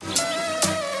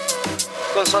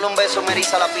Con solo un beso me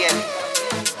eriza la piel.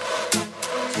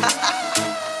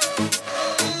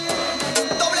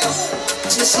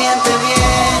 Se siente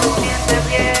bien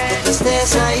que tú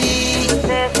estés ahí.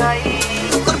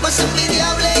 Tu cuerpo es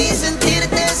envidiable y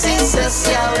sentirte es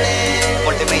insaciable.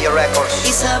 Multimillion Records.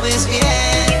 Y sabes bien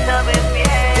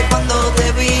que cuando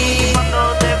te vi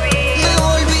me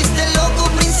volviste loco,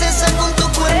 princesa, con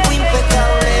tu cuerpo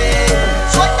impecable.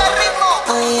 Suelta el ritmo.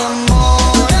 Ay,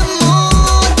 amor,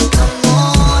 amor,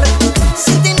 amor,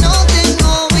 sin ti no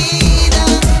tengo vida,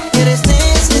 eres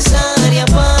necesaria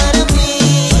para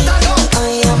mí.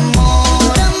 Ay,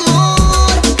 amor,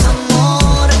 amor,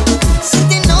 amor, sin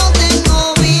ti no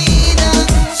tengo vida.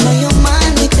 Soy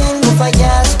humano y tengo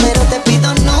fallas, pero te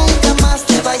pido nunca más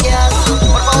te vayas.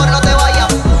 Por favor, no te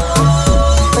vayas.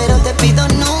 Pero te pido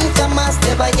nunca más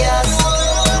te vayas.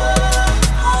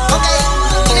 Ok,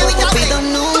 pero te pido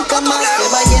nunca más te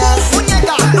vayas.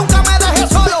 Muñeca, nunca me dejes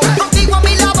solo. Contigo a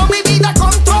mi lado mi vida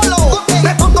controlo.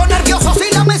 Me pongo nervioso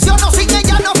si la menciono, sin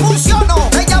ella no funciono.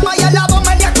 Me llama y al lado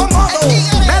me le acomodo.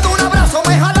 Me da un abrazo,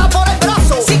 me jala por el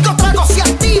brazo. 5 tragos se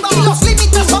activa y los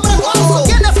límites sobrepaso.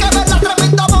 Tienes que verla,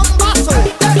 tremendo bombazo.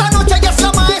 Esta noche ella es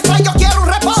la maestra y yo quiero un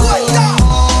repaso.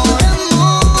 Amor,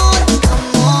 amor,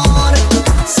 amor,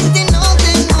 sin ti no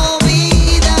tengo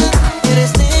vida,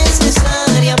 eres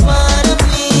necesaria para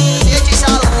mí.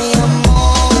 Ay,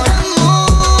 amor,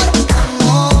 amor,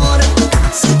 amor,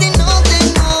 sin ti no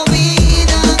tengo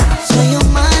vida. Soy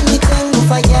humano y tengo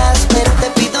fallas, pero te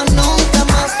pido nunca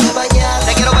más te vayas.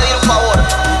 Te quiero pedir un favor,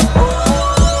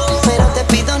 pero te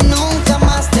pido nunca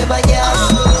más te vayas.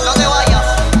 No te vayas,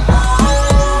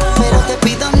 pero te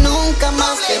pido nunca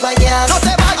más te vayas. No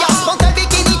te vayas, ponte el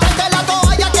bikini, tráete la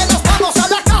toalla, que nos vamos a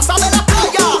la casa de la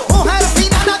playa. Mujer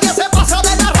fina, nadie se pasa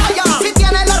de la raya. Si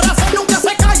tiene la razón, nunca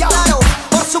se calla. Claro,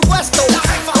 por supuesto,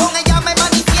 con ella me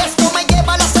manifiesto, me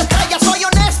lleva a las estrellas, soy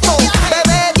honesto.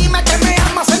 Bebé, dime que me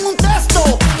amas en un texto.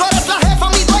 Tú eres la jefa,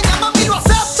 mi dueña, mami, lo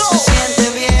acepto. Se siente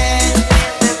bien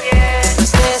que tú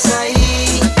estés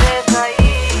ahí.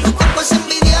 Tu cuerpo es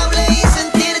envidiable y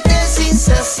sentirte es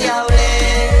insaciable.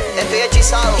 Estoy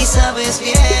hechizado. Y sabes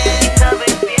bien